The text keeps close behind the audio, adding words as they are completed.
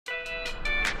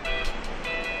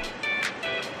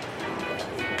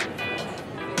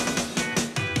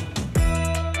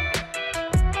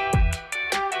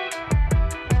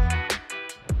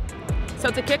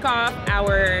So to kick off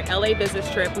our LA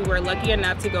business trip, we were lucky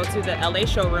enough to go to the LA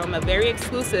showroom, a very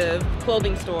exclusive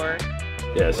clothing store.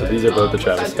 Yeah, so these are both the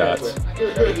Travis Scotts.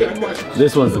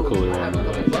 This one's the cooler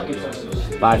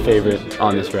one. My favorite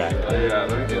on this rack.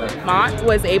 Mott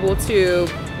was able to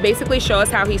basically show us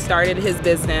how he started his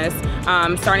business,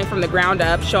 starting from the ground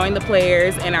up, showing the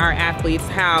players and our athletes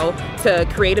how to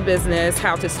create a business,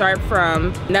 how to start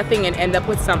from nothing and end up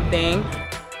with something.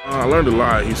 I learned a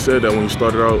lot. He said that when you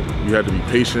started out, you had to be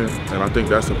patient, and I think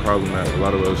that's the problem that a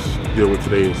lot of us deal with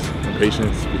today is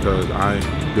impatience, because I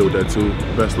deal with that too.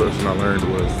 The best lesson I learned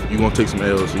was you're going to take some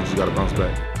L's, so you just got to bounce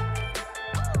back.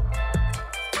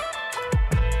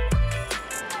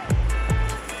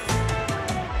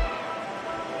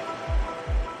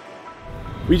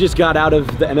 We just got out of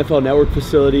the NFL Network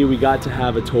facility. We got to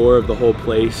have a tour of the whole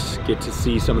place, get to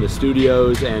see some of the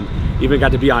studios, and even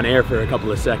got to be on air for a couple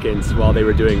of seconds while they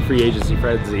were doing free agency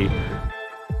frenzy.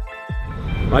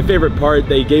 My favorite part,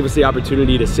 they gave us the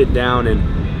opportunity to sit down and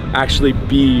actually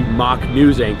be mock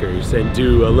news anchors and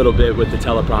do a little bit with the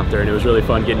teleprompter, and it was really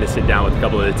fun getting to sit down with a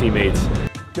couple of the teammates.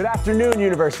 Good afternoon,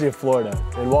 University of Florida,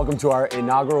 and welcome to our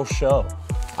inaugural show.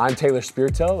 I'm Taylor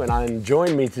Spirito, and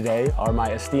joining me today are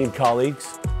my esteemed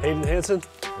colleagues, Hayden Hansen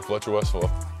and Fletcher Westfall.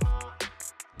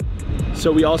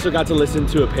 So we also got to listen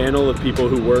to a panel of people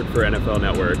who work for NFL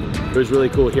Network. It was really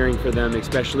cool hearing from them,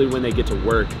 especially when they get to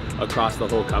work across the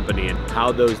whole company and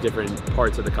how those different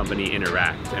parts of the company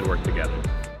interact and work together.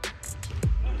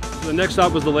 The next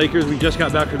stop was the Lakers. We just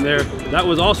got back from there. That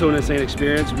was also an insane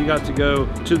experience. We got to go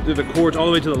to the courts all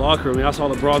the way to the locker room. I saw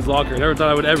LeBron's locker. I never thought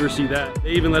I would ever see that. They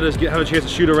even let us have a chance to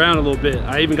shoot around a little bit.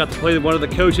 I even got to play with one of the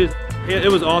coaches.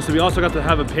 It was awesome. We also got to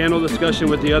have a panel discussion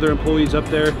with the other employees up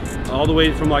there, all the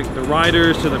way from like the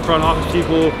riders to the front office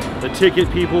people, the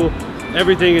ticket people,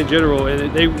 everything in general.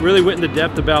 And they really went into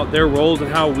depth about their roles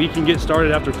and how we can get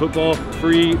started after football,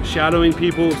 free shadowing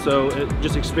people, so it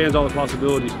just expands all the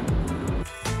possibilities.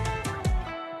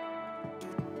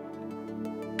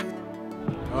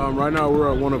 Right now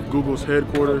we're at one of Google's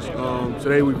headquarters.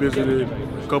 Today we visited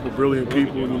a couple brilliant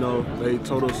people. You know, they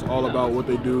told us all about what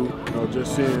they do. You know,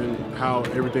 just seeing how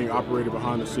everything operated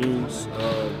behind the scenes,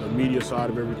 the media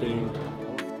side of everything.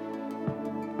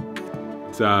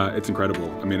 It's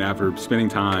incredible. I mean, after spending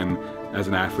time as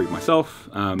an athlete myself,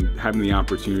 having the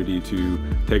opportunity to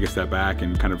take a step back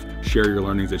and kind of share your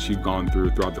learnings that you've gone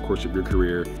throughout the course of your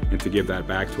career, and to give that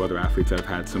back to other athletes that have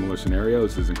had similar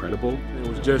scenarios is incredible. It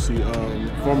was Jesse,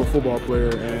 former football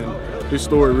player, and his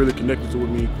story really connected with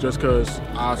me just because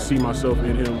I see myself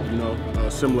in him, you know, a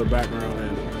similar background,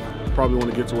 and probably want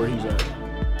to get to where he's at.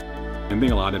 I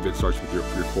think a lot of it starts with your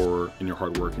core and your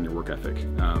hard work and your work ethic. You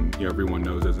know, everyone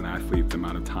knows as an athlete the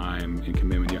amount of time and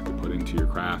commitment you have to put into your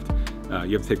craft.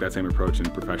 You have to take that same approach in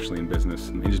professionally in business,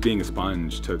 and just being a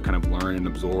sponge to kind of learn and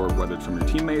absorb, whether it's from your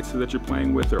teammates that you're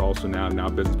playing with, or also now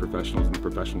business professionals in the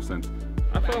professional sense.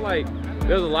 I felt like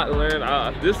there's a lot to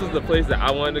learn. This is the place that I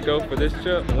wanted to go for this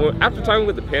trip. After talking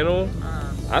with the panel,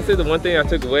 I say the one thing I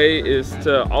took away is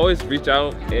to always reach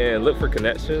out and look for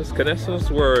connections.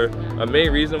 Connections were a main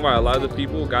reason why a lot of the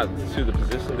people got to the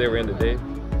position they were in today.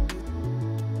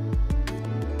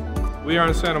 We are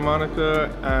in Santa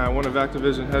Monica at one of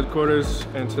Activision headquarters,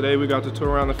 and today we got to tour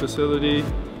around the facility.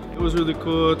 It was really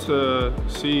cool to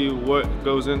see what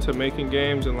goes into making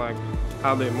games and like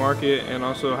how they market and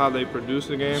also how they produce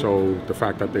the game. So the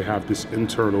fact that they have this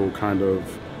internal kind of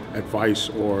advice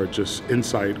or just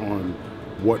insight on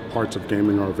what parts of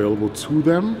gaming are available to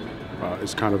them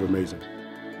is kind of amazing.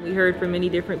 We heard from many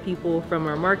different people, from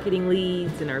our marketing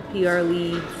leads and our PR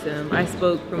leads. I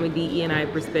spoke from a DE&I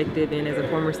perspective and as a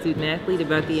former student athlete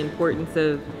about the importance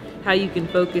of how you can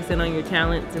focus in on your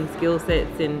talents and skill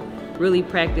sets and really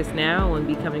practice now on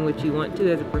becoming what you want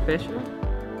to as a professional.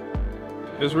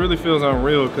 It really feels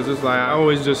unreal because it's like I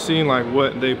always just seen like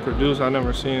what they produce. I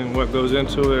never seen what goes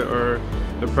into it or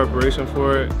the preparation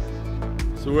for it.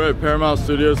 So we're at Paramount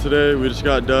Studios today. We just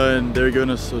got done. They're giving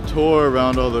us a tour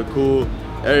around all the cool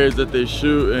areas that they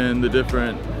shoot and the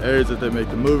different areas that they make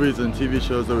the movies and TV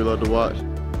shows that we love to watch.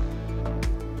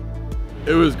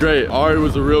 It was great. Ari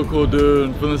was a real cool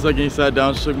dude. From the second he sat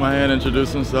down, shook my hand,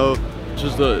 introduced himself.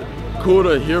 Just cool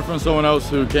to hear from someone else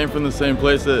who came from the same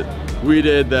place that we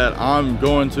did that I'm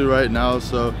going to right now.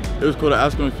 So it was cool to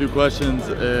ask him a few questions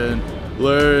and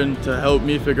learn to help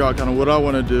me figure out kind of what I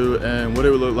want to do and what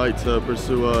it would look like to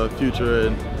pursue a future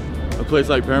in a place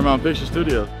like Paramount Picture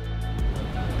Studios.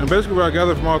 And basically what I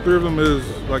gather from all three of them is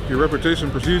like your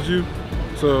reputation precedes you.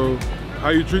 So how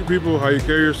you treat people, how you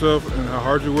carry yourself, and how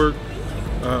hard you work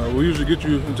will usually get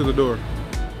you into the door.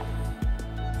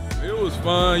 It was was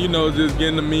fun, you know, just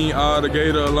getting to meet all the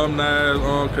Gator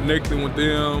alumni, connecting with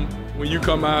them. When you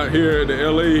come out here to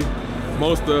LA,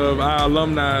 most of our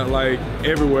alumni like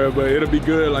everywhere, but it'll be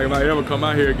good like if I ever come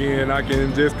out here again, I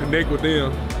can just connect with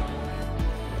them.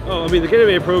 Oh, I mean, the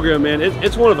Gatorade program, man,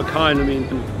 it's one of a kind. I mean,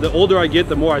 the older I get,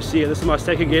 the more I see it. This is my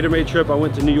second Gatorade trip. I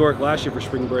went to New York last year for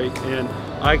spring break, and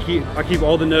I keep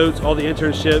all the notes, all the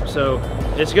internships, so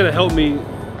it's gonna help me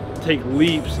take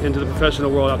leaps into the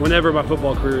professional world whenever my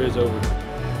football career is over.